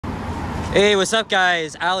Hey, what's up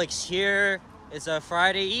guys? Alex here. It's a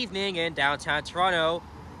Friday evening in downtown Toronto.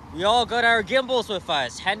 We all got our gimbals with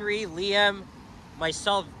us. Henry, Liam,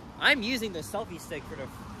 myself. I'm using the selfie stick for the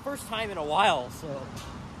first time in a while, so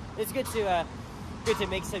it's good to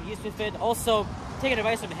make some use with it. Also, taking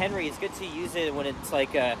advice from Henry, it's good to use it when it's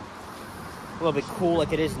like a little bit cool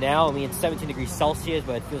like it is now. I mean, it's 17 degrees Celsius,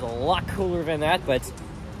 but it feels a lot cooler than that. But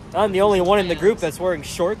I'm the only one in the group that's wearing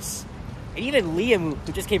shorts. And even Liam,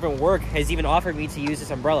 who just came from work, has even offered me to use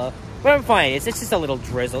this umbrella. But I'm fine. It's just a little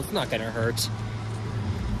drizzle. It's not gonna hurt.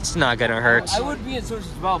 It's not gonna hurt. I would be in shorts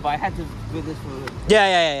as well, but I had to do this for...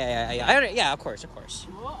 Yeah, of course.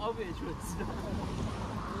 Well, I'll be in shorts.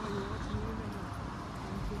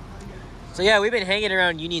 So yeah, we've been hanging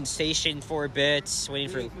around Union Station for a bit, waiting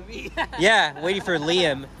for me. Yeah, waiting for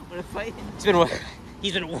Liam. Wanna fight?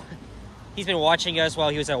 He's been watching us while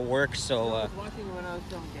he was at work, so... I was watching when I was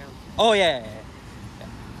coming down. Oh, yeah.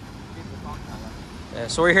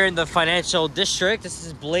 So we're here in the financial district. This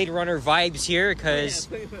is Blade Runner vibes here because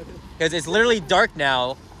it's literally dark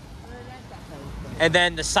now. And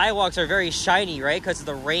then the sidewalks are very shiny, right? Because of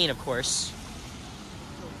the rain, of course.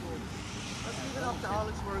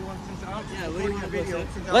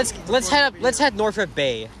 Let's head Norfolk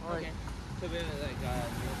Bay.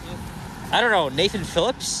 I don't know, Nathan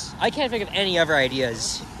Phillips? I can't think of any other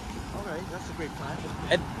ideas. Alright, that's a great plan.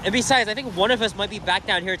 And besides, I think one of us might be back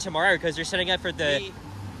down here tomorrow because they're setting up for the...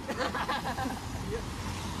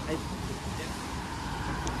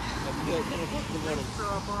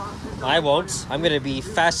 I won't. I'm going to be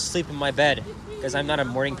fast asleep in my bed because I'm not a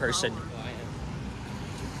morning person.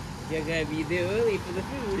 You're going to be there early for the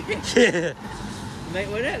food. You might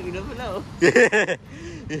want out, you never know.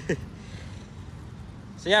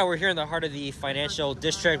 So yeah, we're here in the heart of the financial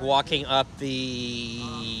district, walking up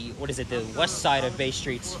the, what is it, the west side of Bay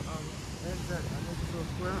Street. I'm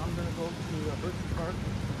going to go to Berkeley Park.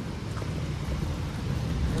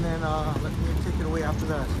 And then let me take it away after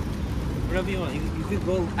that. Whatever you want. You could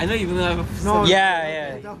go. I know you're going to have... No,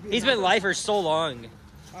 yeah. He's been live for so long.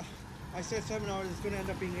 I said 7 hours. It's going to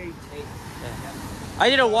end up being 8. Yeah. I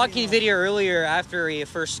did a walking video earlier after I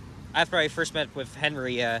first met with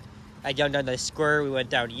Henry. At Yonge Dundas Square, we went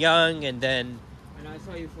down Yonge, and then I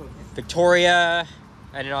saw you for Victoria.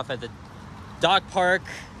 I ended off at the dog park.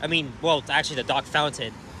 I mean, well, actually the dog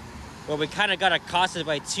fountain. But we kind of got accosted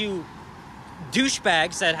by two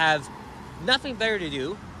douchebags that have nothing better to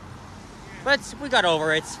do. But we got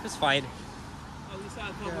over it. It's fine. Oh, we saw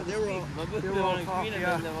a couple they were all green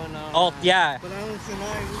yeah. and then one on... Oh, yeah. But I don't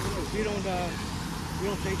deny, we don't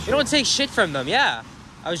take shit. You don't take shit from them, yeah.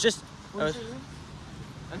 I'm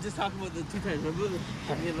just talking about the 2 times. Remember me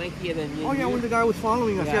and Mikey and then me. Oh yeah, when the guy was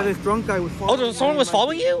following us. Yeah, this drunk guy was following us. Oh, someone was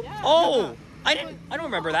following you? Yeah. Oh, I don't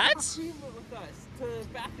remember that.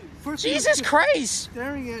 Jesus Christ!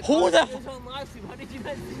 Staring at Who the? How did you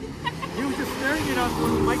guys? He was just staring at us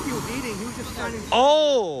when Mikey was eating. He was just standing.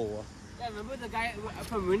 Oh. Yeah, remember the guy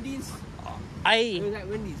from Wendy's? It was at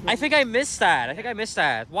Wendy's. I think I missed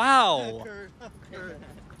that. Wow.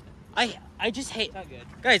 I just hate,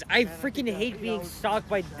 guys, I freaking hate being stalked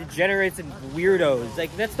by degenerates and weirdos. Like,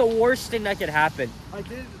 that's the worst thing that could happen. I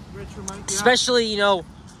did, Rich, remind you. Especially, you know,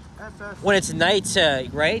 FS. when it's night,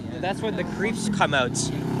 right? That's when the creeps come out.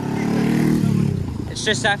 It's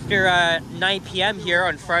just after 9 p.m. here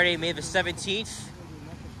on Friday, May the 17th,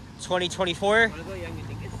 2024.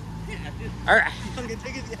 Alright.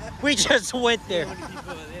 We just went there.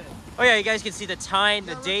 Oh yeah, you guys can see the time,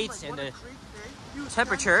 the date, and the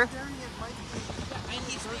temperature.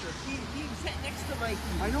 He sat next to Mikey.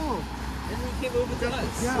 I know. And then he came over to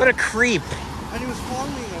us. Yeah. What a creep. And he was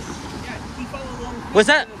following us. Yeah, he followed along. Was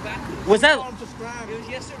that? It Was that? was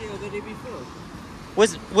yesterday or the day before.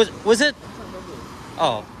 Was it?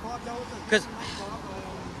 Oh, because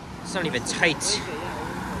it's not even tight.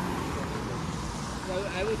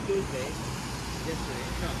 I was Tuesday. Yesterday.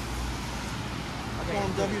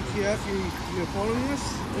 WTF, you're following us?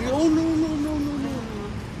 Oh, no.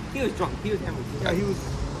 He was drunk. He was hammered. Yeah, he was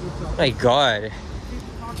drunk. My God.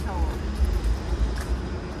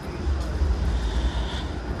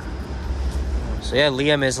 So yeah,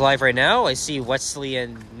 Liam is live right now. I see Wesley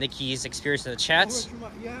and Nikki's experience in the chat.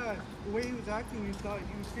 Yeah, the way he was acting, you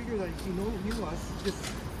figured that he knew us, just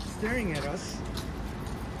staring at us.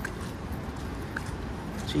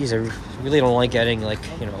 Jeez, I really don't like getting, like,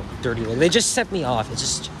 you know, dirty. They just set me off. It's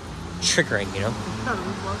just triggering, you know?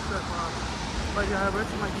 But yeah, Rich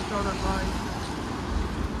might be so that line.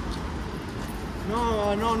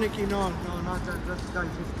 No, Nikki, no, not that. That's the guy's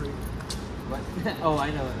history. What? Oh,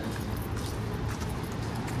 I know it.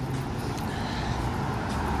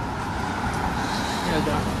 Yeah,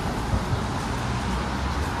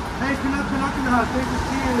 Hey, pinaka. Take the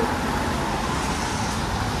cheers.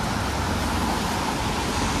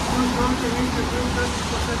 One drunk and introduce us to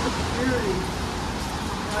protect security.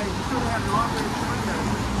 Like, you should have longer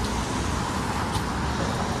windows.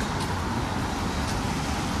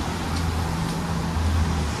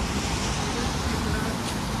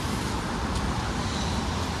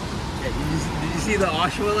 Did you see the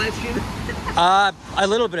Oshawa live stream? A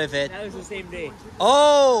little bit of it. That was the same day.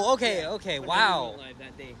 Oh, okay. But Wow. they went live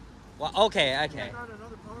that day. Well, okay.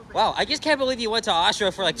 Wow, I just can't believe you went to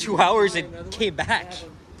Oshawa for like 2 hours and came back.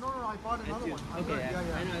 No, I bought another one. Okay, Yeah. I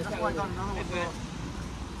know, That's why I got another one. So,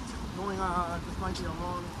 going, this might be a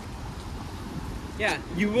long. Yeah,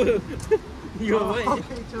 you will. You will win.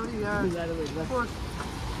 Okay, Tony, yeah. Of course.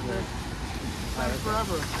 Thanks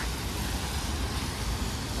forever.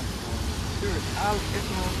 Dude, Alex, get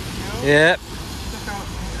some channel. Yep. Check out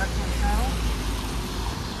the excellent channel.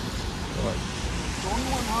 The only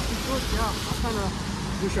one walking shorts, yeah. I kind of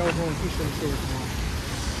wish I was wearing t-shirt shorts now.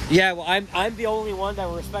 Yeah, well, I'm the only one that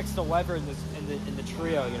respects the weather in the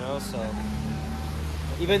trio, you know. So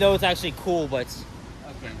even though it's actually cool, but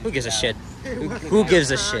who gives a shit? Who gives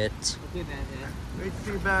a shit? Okay, man, Great to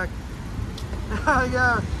see you back.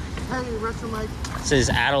 Yeah. Hey, wrestle Mike. This is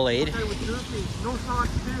Adelaide. Okay, with jerky. No socks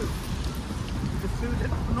too. The suit,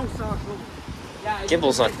 no socks.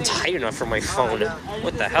 Gimbal's not tight enough for my phone.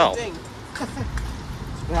 What the hell?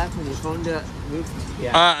 What happened when your phone moved?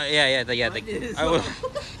 Yeah.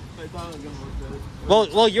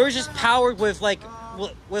 Well, yours is powered with like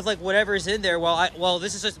whatever's in there. Well,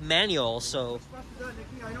 this is just manual, so.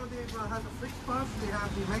 I know they have the Flix bus. They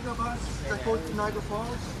have the Mega bus that goes to Niagara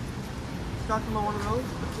Falls. Got them on one of those.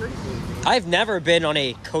 I've never been on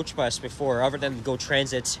a coach bus before, other than Go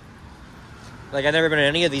Transit. Like, I've never been on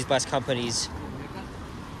any of these bus companies.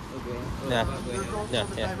 There's also the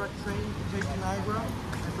direct train to take to Niagara,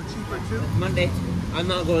 and for cheaper too. Monday. I'm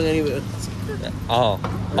not going anywhere. Oh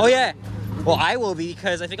yeah. Well, I will be,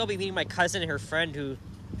 because I think I'll be meeting my cousin and her friend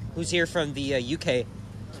who's here from the UK.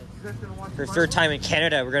 Her third time in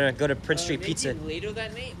Canada. We're gonna go to Prince Street Pizza. Later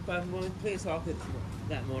that night, but I'm going to play soccer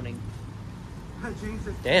that morning.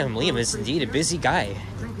 Damn, Liam is indeed a busy guy.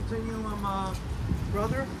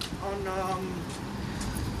 Brother on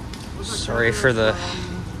Sorry for the.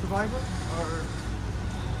 Survivor, or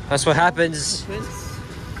That's what happens.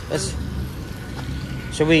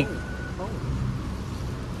 Should we?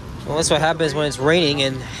 Well, that's what happens when it's raining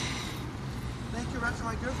and. Thank you, Rachel.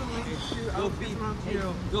 My girlfriend waited to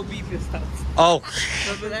Go beef yourself. Oh.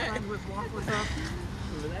 Remember that? And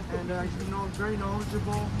she's very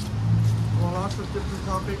knowledgeable on lots of different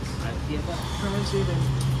topics. Currency, and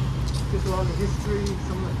just a lot of history,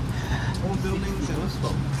 some old buildings and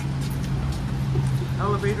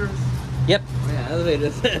elevators. Yep. Oh, yeah,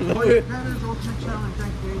 elevators. Canada's ultimate challenge,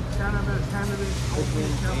 thank you. Canada's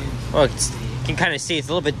ultimate challenge. Well, you can kind of see it's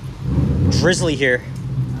a little bit drizzly here.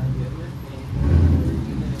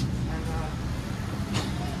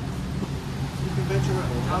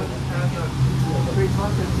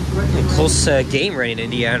 Close game right in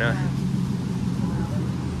Indiana.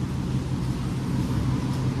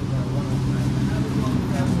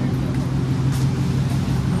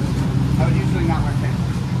 I would usually not wear pants.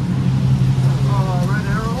 Red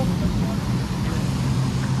Arrow.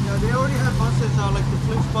 Yeah, they already had buses like the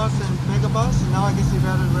Flix bus and Mega bus, and now I guess they've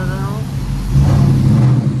added Red Arrow.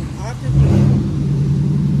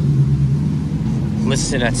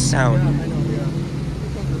 Listen to that sound. Yeah, I know, yeah.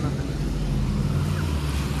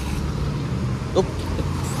 Oh.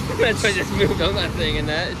 That's why I just moved. I'm not saying in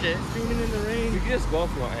that shit. Streaming in the rain. You can just go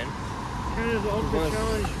if you want. Canada's ultimate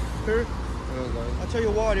challenge. Kurt, I'll tell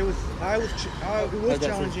you what, it was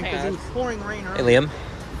challenging because it was pouring rain Hey, earlier. Liam.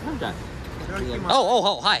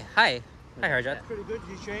 Oh, hi. Hi, Harjat. Pretty good,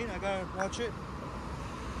 G-Chain. I gotta watch it.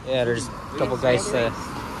 Yeah, there's a couple guys. We're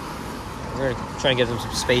gonna try and give them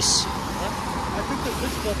some space. I think that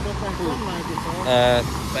this stuff looks like from Niagara Falls.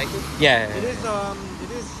 Yeah. It is.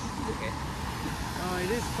 Okay. It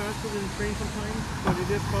is faster than the train sometimes, but it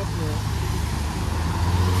is popular.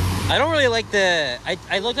 I don't really like the.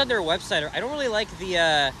 I looked on their website. I don't really like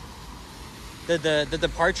the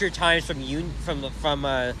departure times from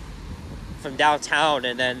downtown,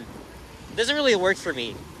 and then it doesn't really work for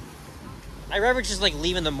me. I'd rather just like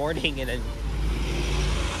leave in the morning and then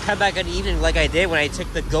come back in the evening like I did when I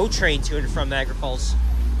took the GO train to and from Niagara Falls.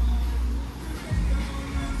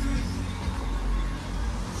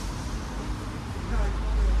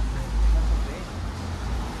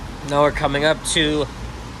 Now we're coming up to.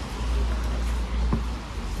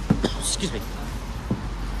 Excuse me.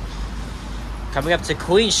 Coming up to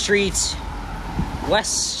Queen Street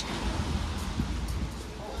West.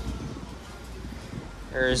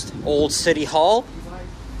 There's Old City Hall.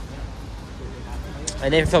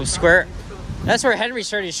 And then Phillips Square. That's where Henry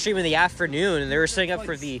started streaming in the afternoon, and they were setting up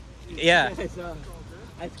for the... Yeah.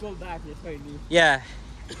 I scrolled back, that's why I knew. Yeah.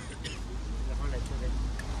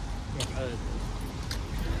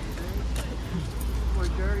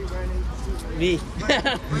 Me.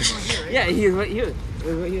 Yeah, he was right here. It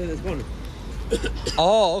was right here in this corner.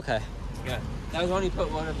 Oh, okay. Yeah. That was only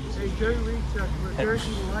put one of these. Hey, Jerry Reed, Jerry's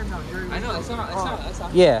live now. Jerry Reed. I know, I saw.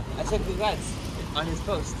 Yeah. I checked the guys on his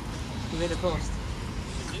post. He made a post.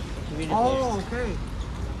 Oh, okay.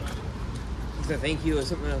 He said thank you or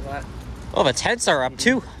something like that. Oh, the tents are up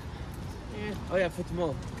too. Yeah. Oh yeah, for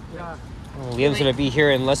tomorrow. Yeah. Oh, Liam's gonna be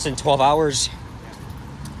here in less than 12 hours.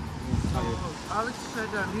 Alex said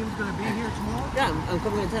Liam's going to be here tomorrow? Yeah, I'm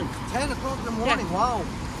coming at 10. 10 o'clock in the morning, Yeah. wow.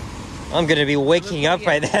 I'm gonna be waking up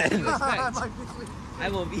by then. I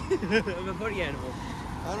won't be. I'm a party animal.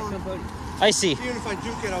 I don't know. I see. Even if I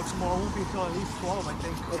do get out tomorrow, it won't be until at least 12, I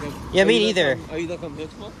think. Okay. Yeah, me neither. Are you looking here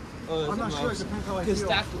tomorrow? I'm not sure. It depends how I feel.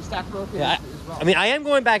 Stack milk Yeah, I mean, I am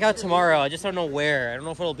going back out tomorrow. I just don't know where. I don't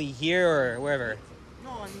know if it'll be here or wherever.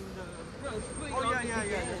 No, I mean, No, it's oh, yeah,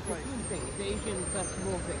 that's right. food thing. It's the Asian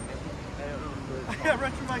festival thing. I don't know. yeah,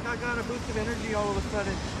 Retro Mike, I got a boost of energy all of a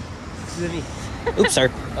sudden. This is me. Oops,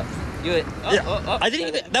 sorry. Do it. Oh. I didn't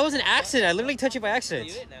even. That was an accident. I literally touched it by Do accident.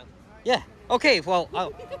 it now. Yeah. Okay. Well.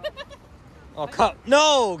 Oh,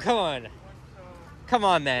 come on. Come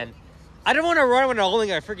on, man. I don't want to run when I'm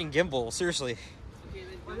holding a freaking gimbal. Seriously.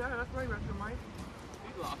 Oh, yeah, that's right, Retro Mike.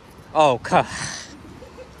 Oh, come.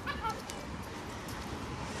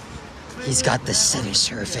 He's got the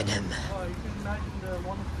sinister in him. Oh, you can imagine the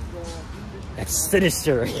one of the... That's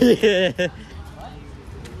sinister.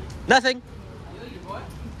 Nothing.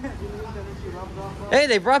 Hey,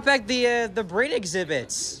 they brought back the brain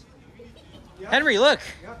exhibits. Henry, look.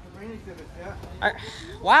 Yeah, the brain exhibit, yeah.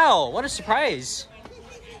 Wow, what a surprise.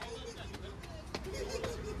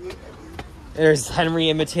 There's Henry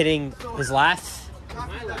imitating his laugh. The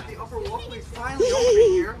upper walkway's finally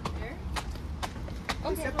opening here.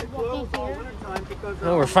 Okay, kept it closed all winter time because...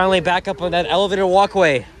 Oh, we're finally back up on that elevated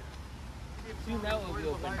walkway. Soon that will be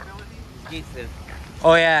open. Gates there.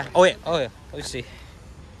 Oh yeah. Oh yeah. Let me see.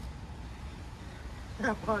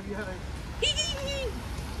 Yeah, but yeah,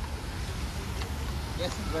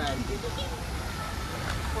 Yes, Brad.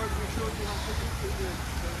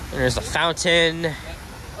 There's a fountain.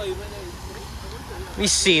 Oh, you went there. Let me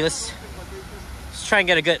see. Let's try and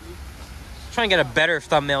get a better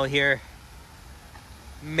thumbnail here.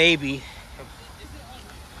 Maybe.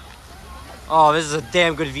 Oh, this is a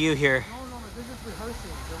damn good view here. no, this is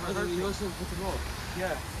rehearsing. They're rehearsing for tomorrow.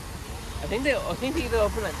 Yeah. I think they either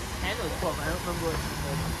open at 10 or 12. I don't remember.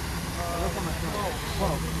 Open at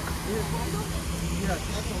 12. Yeah,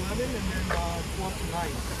 that's 11 and then 12 to 9.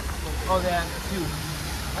 Oh, they have 2.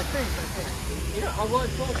 I think. You know, I'll go at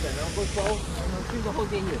 12 then. I'll go 12 and I'll see the whole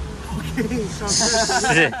day here. Okay, sounds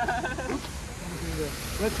good.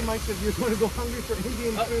 Retro Mike said you're going to go hungry for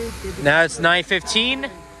Indian food. Now it's 9:15.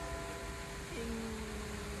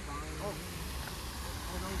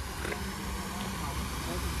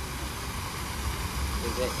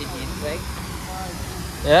 Is that Indian flag?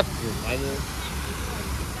 Yep.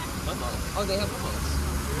 Oh, they have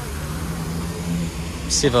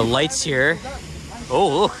mummies. See the lights here.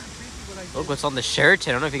 Oh, look what's on the Sheraton.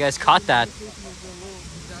 I don't know if you guys caught that.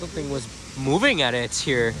 Something was moving at it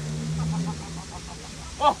here.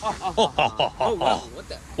 Oh, wow. What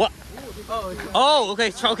the? What? Oh, okay.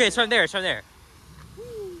 It's from there.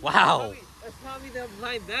 Wow. That's probably them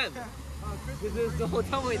behind them. This is the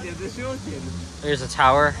hotel right there, the Sheraton. There's a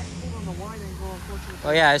tower.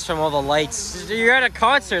 Oh yeah, it's from all the lights. You're at a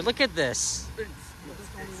concert. Look at this.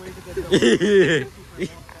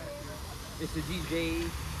 It's the DJ.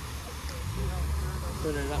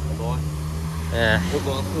 Turn it up, boy. Yeah. We're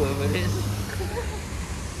going whoever it is.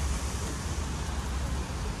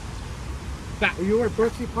 You were at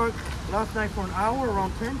Berkeley Park last night for an hour,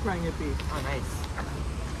 around 10 trying it be. Oh, nice.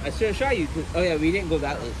 I should show you. Oh yeah, we didn't go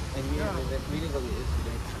that late. And we didn't go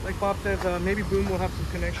yesterday. Like Bob said, maybe Boom will have some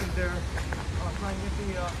connections there. Trying to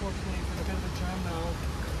be fortunately for the bit of a jam now.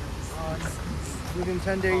 Within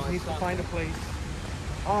 10 days, needs to find a place.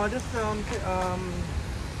 Just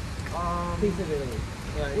Piece of Italy.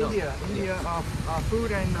 Yeah, India,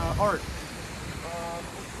 food and art.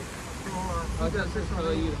 I'll just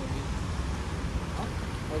follow you.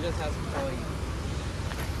 I'll just have to follow you.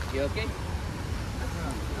 You okay?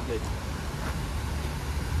 Good.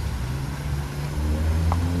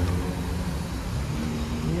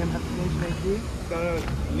 Destination AG.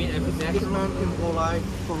 You mean every This mountain can go live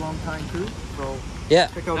for a long time too. So Yeah.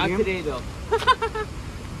 Check out Not Liam. today though. Alex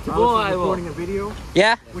I is will. recording a video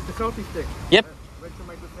Yeah. with the selfie stick. Yep. Rachel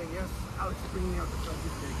might be saying yes. Alex is bringing out the selfie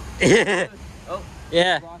stick. Oh.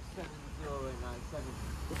 Yeah. Rock 7-0 right now. 7.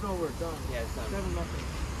 It's over. Done. Yeah, it's done. 7-0.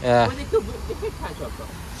 Yeah. Well, they could catch up though.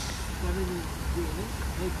 7 is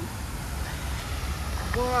maybe.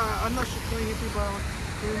 Well, I'm not sure if you about.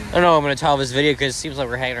 I don't know. I'm gonna title this video because it seems like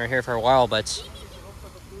we're hanging around here for a while, but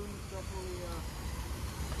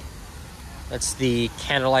that's the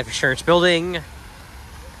Canada Life Insurance Building,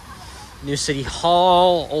 New City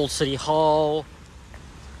Hall, Old City Hall,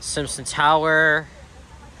 Simpson Tower.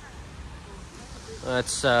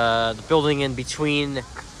 That's the building in between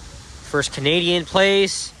First Canadian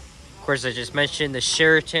Place. Of course, I just mentioned the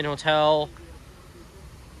Sheraton Hotel.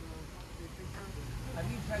 Have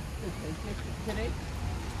you checked the today?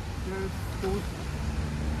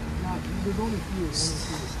 There's only few.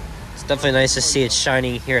 It's definitely nice to see it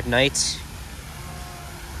shining here at night.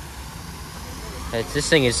 This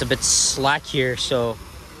thing is a bit slack here, so...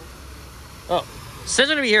 Oh, since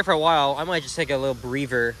I'm going to be here for a while, I might just take a little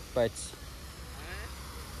breather, but...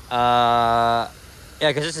 Yeah,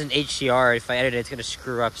 because this is an HDR. If I edit it, it's going to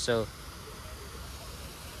screw up, so...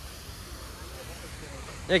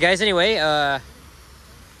 Yeah, guys, anyway, thank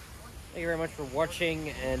you very much for watching,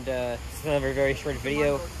 and it's another very short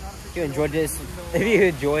video. If you enjoyed this,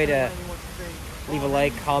 leave a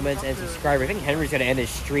like, comment, and subscribe. I think Henry's going to end his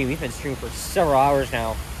stream. He's been streaming for several hours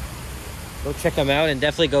now. Go check him out, and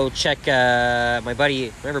definitely go check my buddy,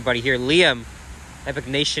 here, Liam, Epic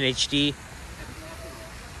Nation HD.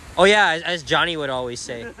 Oh yeah, as Johnny would always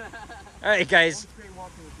say. All right, guys.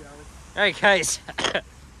 All right, guys.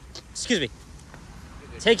 Excuse me.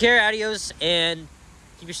 Take care, adios, and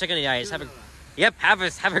keep your stick in the eyes. Have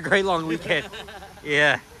a great long weekend.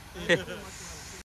 Yeah.